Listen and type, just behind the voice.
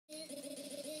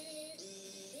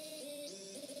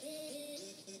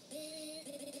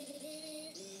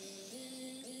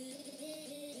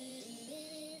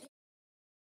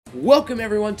Welcome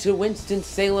everyone to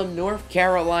Winston-Salem, North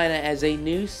Carolina, as a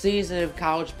new season of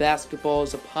college basketball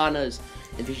is upon us,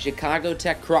 and the Chicago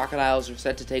Tech Crocodiles are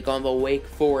set to take on the Wake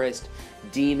Forest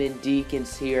Demon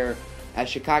Deacons here, as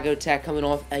Chicago Tech coming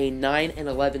off a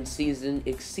 9-11 season,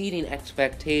 exceeding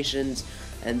expectations,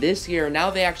 and this year, now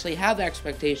they actually have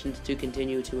expectations to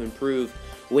continue to improve.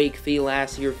 Wake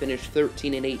last year finished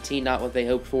 13-18, not what they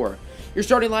hoped for. Your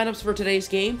starting lineups for today's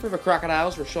game for the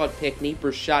Crocodiles: Rashad Pickney,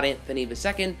 Brashad Anthony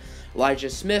II, Elijah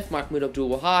Smith, Mahmoud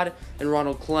Abdul-Wahad, and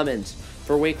Ronald Clemens.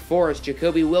 For Wake Forest,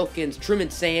 Jacoby Wilkins, Truman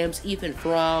Sams, Ethan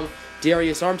Fromm,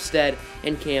 Darius Armstead,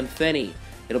 and Cam Finney.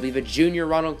 It'll be the junior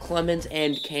Ronald Clemens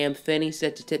and Cam Finney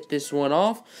set to tip this one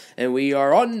off, and we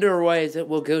are underway as it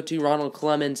will go to Ronald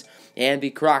Clemens and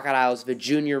the Crocodiles, the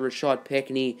junior Rashad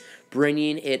Pickney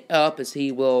bringing it up as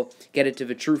he will get it to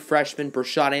the true freshman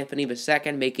Brashad Anthony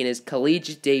II, making his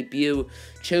collegiate debut.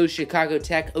 Chose Chicago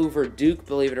Tech over Duke,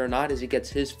 believe it or not, as he gets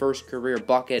his first career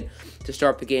bucket to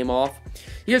start the game off.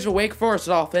 Here's the Wake Forest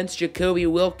offense: Jacoby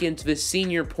Wilkins, the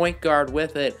senior point guard,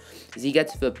 with it as he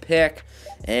gets the pick.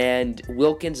 And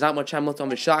Wilkins, not much time left on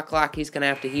the shot clock. He's going to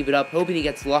have to heave it up, hoping he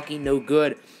gets lucky. No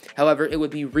good. However, it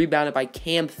would be rebounded by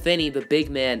Cam Finney, the big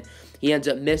man. He ends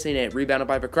up missing it, rebounded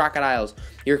by the Crocodiles.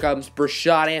 Here comes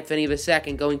Brashad Anthony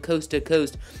II going coast to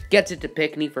coast. Gets it to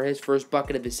Pickney for his first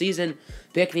bucket of the season.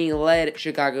 Pickney led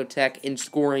Chicago Tech in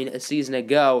scoring a season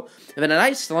ago. And then a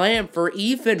nice slam for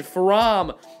Ethan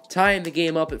Fromm, tying the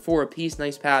game up at 4 apiece.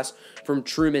 Nice pass from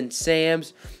Truman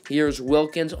Sams. Here's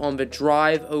Wilkins on the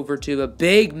drive over to the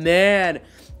big man,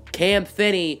 Cam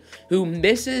Finney, who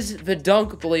misses the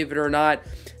dunk, believe it or not.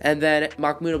 And then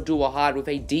Mahmoud Abdul-Wahad with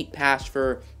a deep pass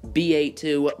for B8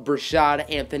 to Brashad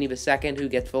Anthony II, who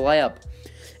gets the layup.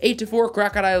 8-4,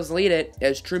 Crocodiles lead it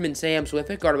as Truman Sams with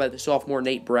it, guarded by the sophomore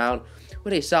Nate Brown,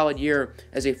 with a solid year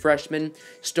as a freshman,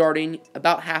 starting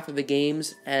about half of the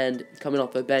games and coming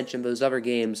off the bench in those other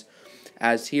games.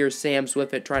 As here's Sams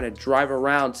with it, trying to drive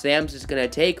around. Sams is going to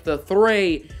take the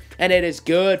three, and it is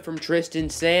good from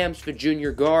Tristan Sams, the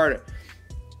junior guard.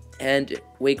 And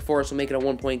Wake Forest will make it a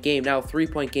 1-point game. Now a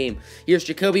 3-point game. Here's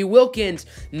Jacoby Wilkins.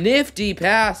 Nifty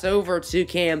pass over to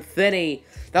Cam Finney.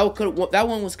 That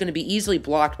one was going to be easily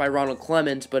blocked by Ronald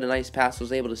Clemens, but a nice pass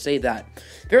was able to save that.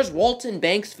 There's Walton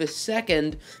Banks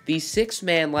II, the sixth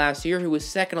man last year, who was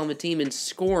second on the team in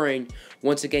scoring.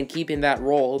 Once again, keeping that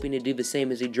role, hoping to do the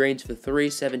same as he drains for 3,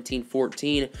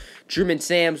 17-14. Truman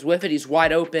Sams with it. He's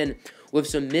wide open with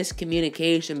some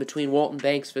miscommunication between Walton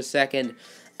Banks II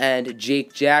and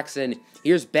Jake Jackson.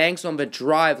 Here's Banks on the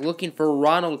drive, looking for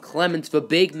Ronald Clemens, the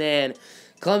big man.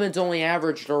 Clemens only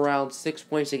averaged around 6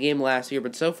 points a game last year,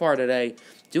 but so far today,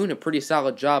 doing a pretty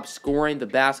solid job scoring the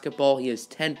basketball. He has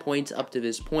 10 points up to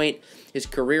this point. His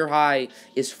career high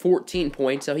is 14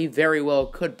 points, so he very well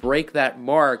could break that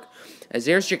mark. As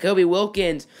there's Jacoby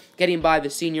Wilkins getting by the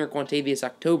senior Quantavious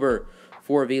October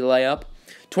for the layup.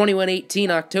 21-18,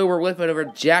 October with it over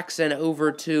Jackson,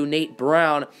 over to Nate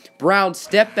Brown. Brown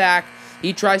step back.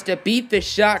 He tries to beat the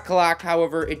shot clock.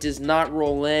 However, it does not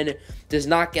roll in. Does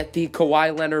not get the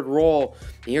Kawhi Leonard roll.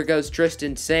 And here goes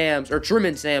Truman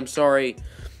Sams, sorry,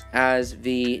 as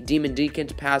the Demon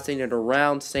Deacons passing it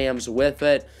around. Sams with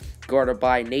it, guarded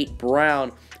by Nate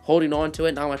Brown. Holding on to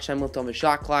it. Not much time left on the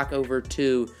shot clock. Over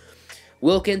to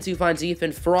Wilkins, who finds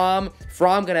Ethan Fromm.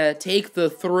 Fromm going to take the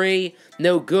three.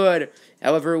 No good.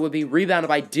 However, it would be rebounded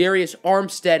by Darius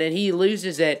Armstead, and he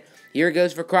loses it. Here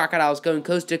goes for Crocodiles, going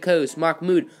coast to coast.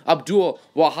 Mahmoud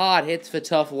Abdul-Wahad hits the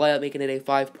tough layup, making it a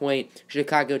 5-point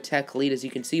Chicago Tech lead. As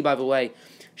you can see, by the way,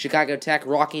 Chicago Tech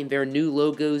rocking their new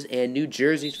logos and new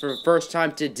jerseys for the first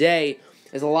time today.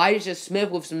 As Elijah Smith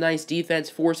with some nice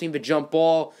defense, forcing the jump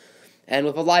ball. And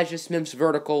with Elijah Smith's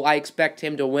vertical, I expect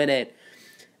him to win it,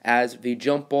 as the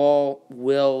jump ball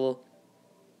will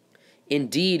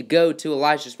indeed go to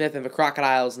Elijah Smith and the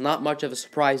Crocodiles. Not much of a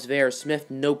surprise there. Smith,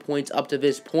 no points up to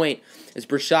this point. As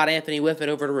Brashad Anthony with it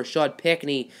over to Rashad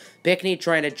Pickney. Pickney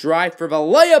trying to drive for the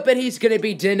layup, and he's going to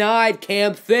be denied.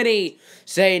 Cam Finney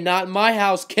saying, "Not in my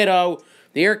house, kiddo."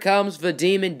 Here comes the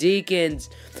Demon Deacons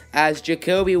as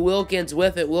Jacoby Wilkins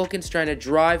with it. Wilkins trying to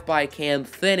drive by Cam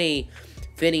Finney.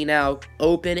 Finney now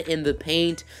open in the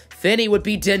paint. Finney would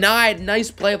be denied.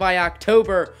 Nice play by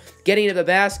October, getting to the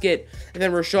basket. And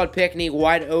then Rashad Pickney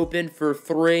wide open for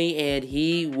 3, and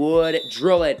he would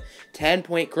drill it.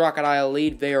 10-point Crocodile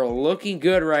lead. They are looking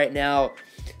good right now,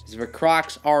 as the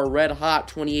Crocs are red hot.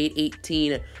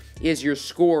 28-18 is your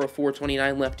score.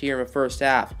 4:29 left here in the first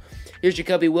half. Here's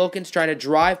Jacoby Wilkins trying to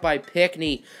drive by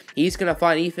Pickney. He's going to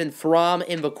find Ethan Fromm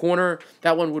in the corner.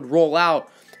 That one would roll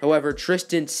out. However,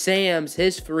 Tristan Sams,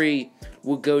 his 3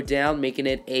 will go down, making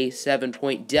it a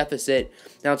 7-point deficit.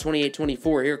 Now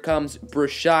 28-24. Here comes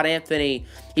Brashad Anthony.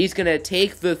 He's going to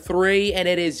take the three, and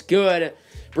it is good.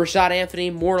 Brashad Anthony,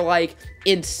 more like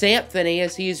Insanthony,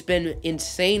 as he's been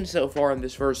insane so far in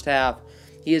this first half.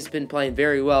 He has been playing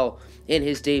very well in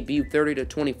his debut,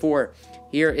 30-24.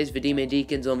 Here is Vadim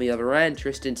Deacons on the other end.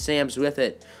 Tristan Sams with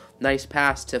it. Nice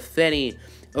pass to Finney.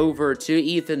 Over to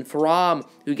Ethan Throm,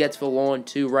 who gets the long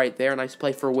two right there. Nice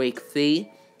play for Wake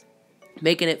Fee.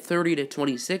 Making it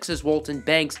 30-26 as Walton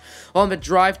Banks on the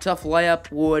drive. Tough layup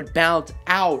would bounce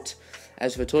out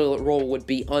as the toilet roll would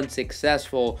be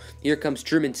unsuccessful. Here comes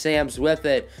Truman Sams with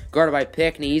it. Guarded by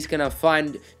Pickney. He's going to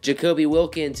find Jacoby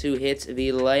Wilkins, who hits the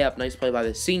layup. Nice play by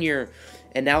the senior.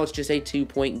 And now it's just a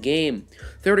 2-point game.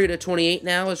 30-28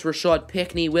 now is Rashad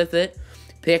Pickney with it.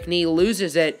 Pickney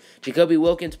loses it. Jacoby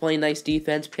Wilkins playing nice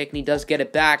defense. Pickney does get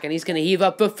it back, and he's going to heave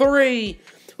up the three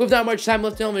with not much time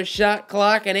left on the shot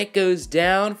clock, and it goes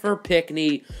down for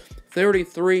Pickney.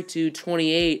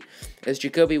 33-28 as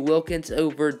Jacoby Wilkins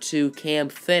over to Cam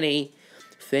Finney.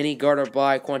 Finney guarded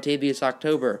by Quantavious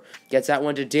October. Gets that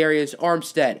one to Darius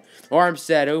Armstead.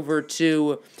 Armstead over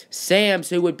to Sams,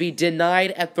 who would be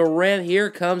denied at the rim. Here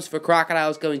comes the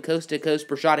Crocodiles going coast to coast.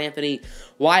 Brashad Anthony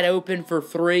wide open for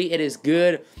three. It is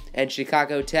good. And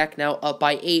Chicago Tech now up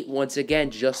by 8 once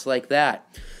again, just like that.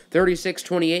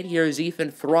 36-28. Here's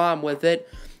Ethan Throm with it.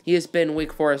 He has been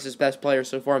Wake Forest's best player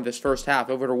so far in this first half.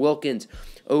 Over to Wilkins.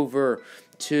 Over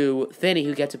to Finney,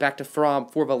 who gets it back to Fromm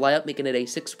for the layup, making it a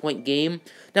 6-point game.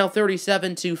 Now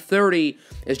 37-30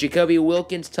 as Jacoby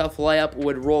Wilkins' tough layup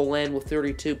would roll in with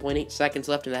 32.8 seconds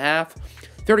left in the half.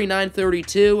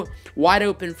 39-32, wide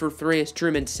open for three is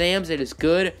Truman Sams. It is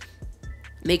good,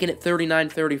 making it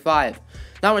 39-35.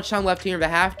 Not much time left here in the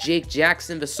half. Jake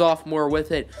Jackson, the sophomore,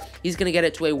 with it. He's going to get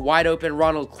it to a wide open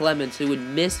Ronald Clemens, who would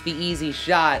miss the easy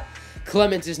shot.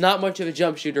 Clemens is not much of a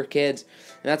jump shooter, kids.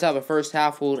 And that's how the first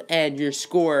half will end. Your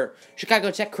score, Chicago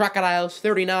Tech Crocodiles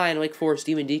 39, Wake Forest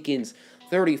Demon Deacons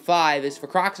 35. As for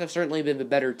Crocs have certainly been the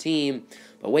better team,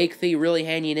 but Wake Fee really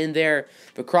hanging in there.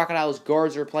 The Crocodiles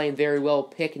guards are playing very well.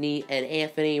 Pickney and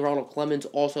Anthony. Ronald Clemens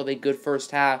also have a good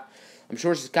first half. I'm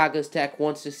sure Chicago Tech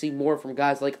wants to see more from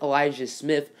guys like Elijah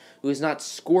Smith, who has not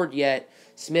scored yet.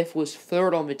 Smith was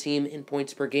third on the team in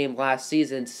points per game last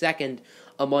season, second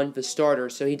among the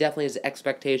starters, so he definitely has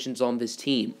expectations on this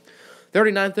team.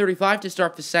 39-35 to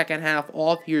start the second half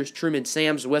off. Here's Truman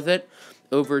Sams with it.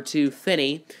 Over to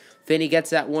Finney. Finney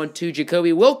gets that one to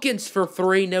Jacoby Wilkins for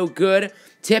three. No good.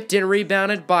 Tipped and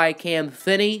rebounded by Cam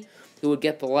Finney, who would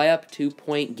get the layup.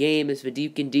 2-point game as the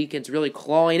Deacons really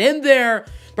clawing in there.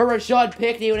 But Rashad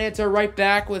Pickney would answer right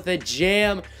back with a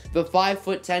jam. The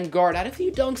 5'10" guard had a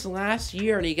few dunks last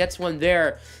year, and he gets one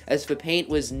there as the paint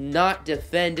was not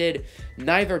defended.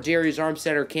 Neither Darius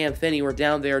Armstead or Cam Finney were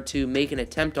down there to make an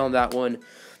attempt on that one.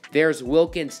 There's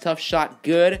Wilkins, tough shot,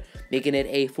 good, making it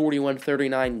a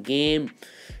 41-39 game,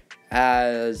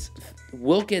 as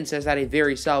Wilkins has had a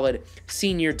very solid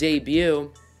senior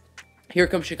debut. Here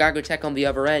comes Chicago Tech on the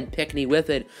other end. Pickney with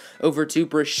it. Over to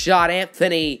Brashad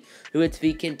Anthony, who hits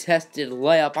the contested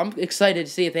layup. I'm excited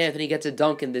to see if Anthony gets a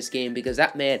dunk in this game, because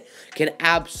that man can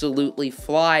absolutely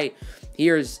fly.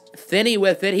 Here's Finney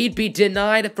with it. He'd be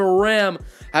denied at the rim.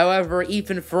 However,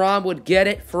 Ethan Fromm would get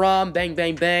it. Fromm, bang,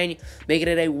 bang, bang, making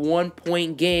it a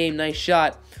 1-point game. Nice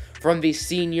shot from the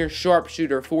senior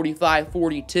sharpshooter,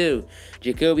 45-42.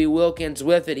 Jacoby Wilkins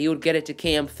with it. He would get it to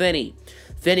Cam Finney.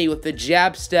 Finney with the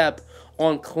jab step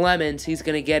on Clemens. He's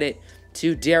going to get it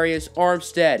to Darius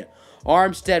Armstead.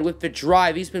 Armstead with the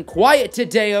drive. He's been quiet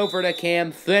today. Over to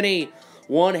Cam Finney.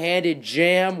 One-handed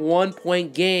jam,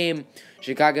 1-point game.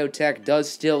 Chicago Tech does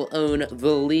still own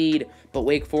the lead, but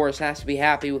Wake Forest has to be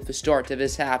happy with the start to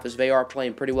this half, as they are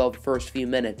playing pretty well the first few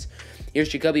minutes. Here's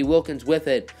Jacoby Wilkins with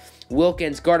it.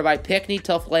 Wilkins guarded by Pickney.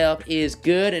 Tough layup is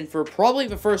good, and for probably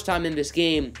the first time in this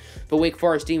game, the Wake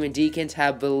Forest Demon Deacons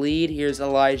have the lead. Here's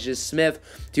Elijah Smith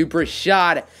to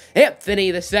Brashad Anthony,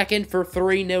 the second for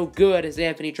three, no good, as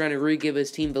Anthony trying to re-give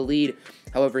his team the lead.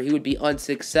 However, he would be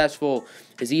unsuccessful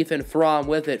as Ethan Fromm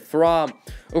with it. Fromm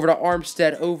over to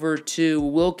Armstead, over to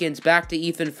Wilkins, back to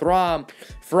Ethan Fromm.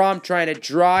 Fromm trying to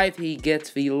drive. He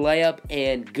gets the layup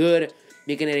and good,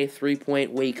 making it a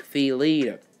 3-point Wake Fee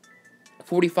lead.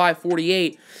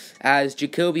 45-48 as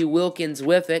Jacoby Wilkins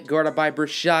with it, guarded by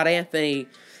Brashad Anthony.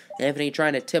 Anthony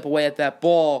trying to tip away at that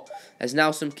ball. As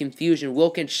now some confusion.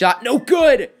 Wilkins shot, no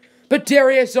good! But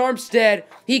Darius Armstead,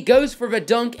 he goes for the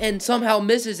dunk and somehow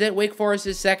misses it. Wake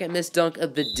Forest's second missed dunk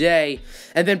of the day.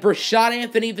 And then Brashad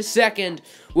Anthony the second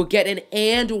will get an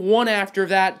and one after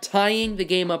that, tying the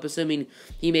game up, assuming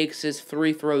he makes his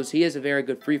free throws. He is a very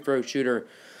good free throw shooter.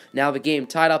 Now the game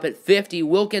tied up at 50.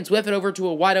 Wilkins with it over to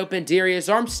a wide open Darius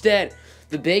Armstead.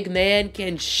 The big man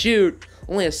can shoot.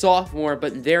 Only a sophomore,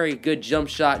 but very good jump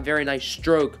shot. Very nice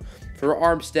stroke for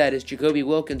Armstead as Jacoby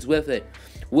Wilkins with it.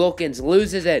 Wilkins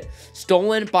loses it.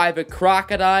 Stolen by the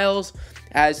Crocodiles.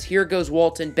 As here goes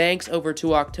Walton Banks over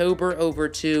to October, over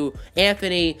to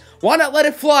Anthony. Why not let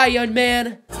it fly, young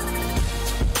man?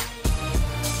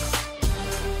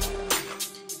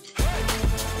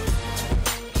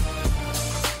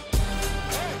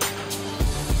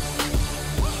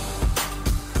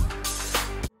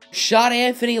 Shot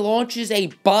Anthony launches a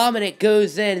bomb and it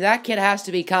goes in. That kid has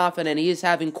to be confident. He is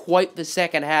having quite the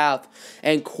second half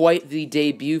and quite the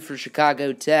debut for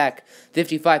Chicago Tech.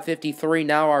 55-53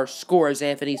 now our score as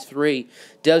Anthony's three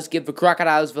does give the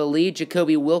Crocodiles the lead.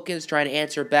 Jacoby Wilkins trying to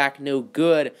answer back, no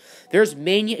good. There's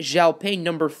Ming Xiaoping,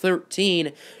 number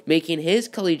 13, making his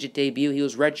collegiate debut. He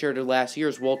was redshirted last year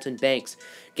as Walton Banks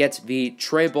gets the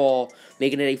tray ball,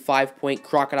 making it a 5-point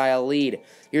Crocodile lead.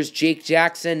 Here's Jake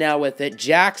Jackson now with it.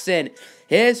 Jackson,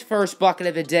 his first bucket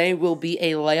of the day will be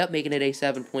a layup, making it a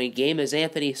 7-point game as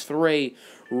Anthony's three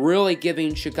really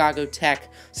giving Chicago Tech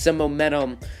some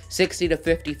momentum.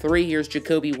 60-53, here's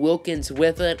Jacoby Wilkins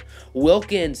with it.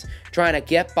 Wilkins trying to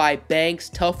get by Banks.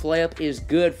 Tough layup is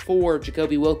good for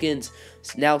Jacoby Wilkins.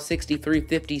 Now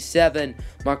 63-57.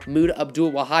 Mahmoud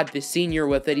Abdul-Wahad, the senior,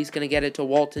 with it. He's going to get it to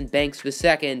Walton Banks the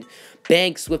second.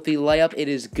 Banks with the layup. It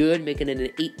is good, making it an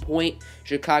 8-point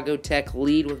Chicago Tech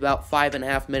lead with about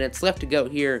 5.5 minutes left to go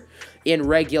here in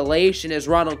regulation as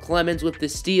Ronald Clemens with the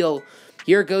steal.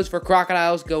 Here goes for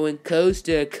Crocodiles going coast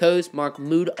to coast.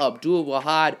 Mahmoud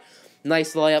Abdul-Wahad.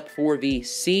 Nice layup for the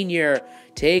senior.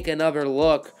 Take another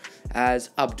look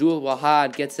as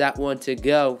Abdul-Wahad gets that one to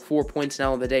go. 4 points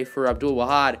now on the day for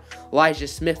Abdul-Wahad. Elijah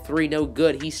Smith, three, no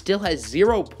good. He still has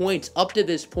 0 points up to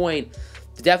this point.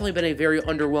 It's definitely been a very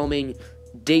underwhelming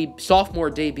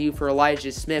sophomore debut for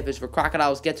Elijah Smith as for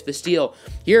Crocodiles gets the steal.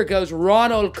 Here goes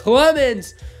Ronald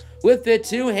Clemens with the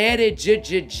two-handed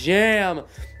jam.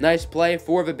 Nice play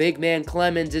for the big man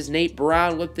Clemens as Nate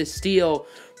Brown with the steal.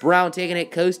 Brown taking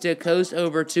it coast to coast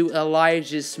over to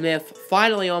Elijah Smith.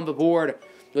 Finally on the board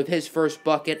with his first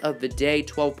bucket of the day.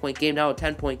 12-point game, now a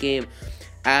 10-point game.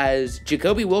 As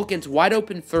Jacoby Wilkins wide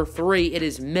open for three. It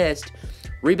is missed.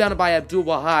 Rebounded by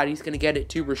Abdul-Wahad. He's going to get it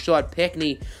to Rashad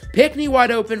Pickney. Pickney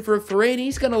wide open for three, and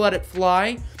he's going to let it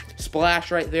fly. Splash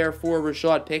right there for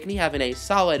Rashad Pickney, having a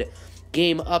solid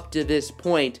game up to this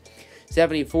point.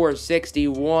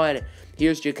 74-61.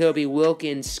 Here's Jacoby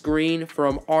Wilkins' screen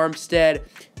from Armstead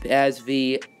as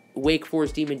the Wake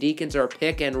Forest Demon Deacons are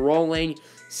pick and rolling.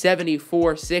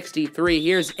 74-63.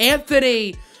 Here's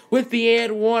Anthony with the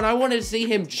and one. I wanted to see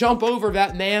him jump over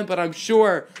that man, but I'm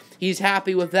sure he's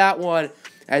happy with that one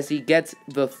as he gets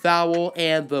the foul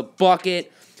and the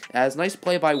bucket. As nice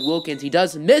play by Wilkins. He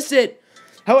does miss it.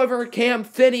 However, Cam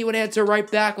Finney would answer right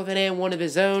back with an and one of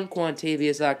his own.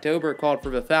 Quantavious October called for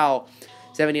the foul.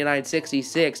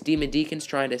 79-66. Demon Deacons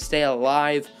trying to stay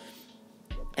alive.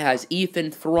 As Ethan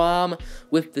Throm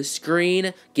with the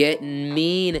screen, getting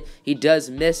mean. He does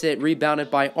miss it.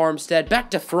 Rebounded by Armstead. Back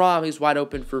to Throm, who's wide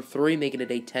open for three, making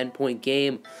it a 10-point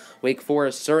game. Wake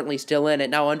Forest certainly still in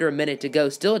it. Now under a minute to go.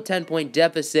 Still a 10-point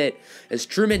deficit. As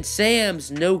Truman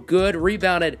Sams, no good.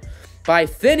 Rebounded by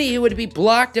Finney, who would be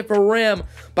blocked at the rim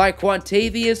by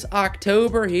Quantavious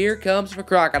October. Here comes for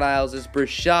Crocodiles as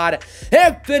Brashad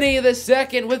Anthony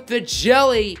II with the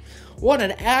jelly. What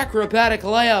an acrobatic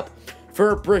layup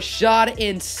for Brashad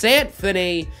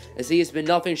Anthony, as he has been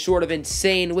nothing short of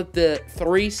insane with the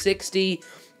 360.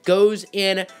 Goes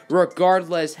in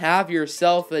regardless. Have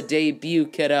yourself a debut,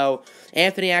 kiddo.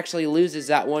 Anthony actually loses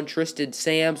that one. Tristan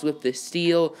Sams with the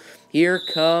steal. Here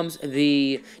comes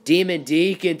the Demon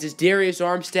Deacons. It's Darius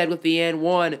Armstead with the and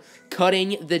one,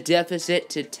 cutting the deficit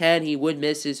to 10. He would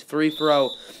miss his free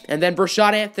throw. And then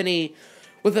Brashad Anthony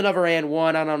with another and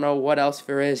one. I don't know what else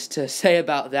there is to say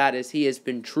about that, as he has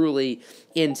been truly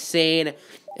insane.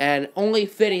 And only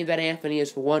fitting that Anthony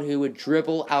is the one who would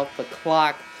dribble out the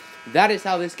clock. That is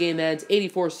how this game ends.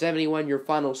 84-71, your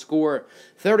final score.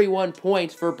 31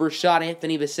 points for Brashad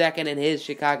Anthony II in his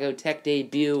Chicago Tech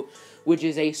debut, which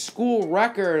is a school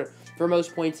record for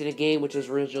most points in a game, which was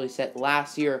originally set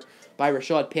last year by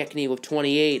Rashad Pickney with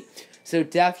 28. So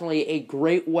definitely a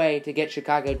great way to get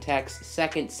Chicago Tech's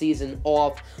second season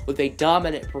off with a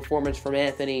dominant performance from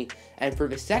Anthony. And for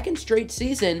the second straight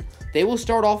season, they will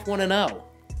start off 1-0.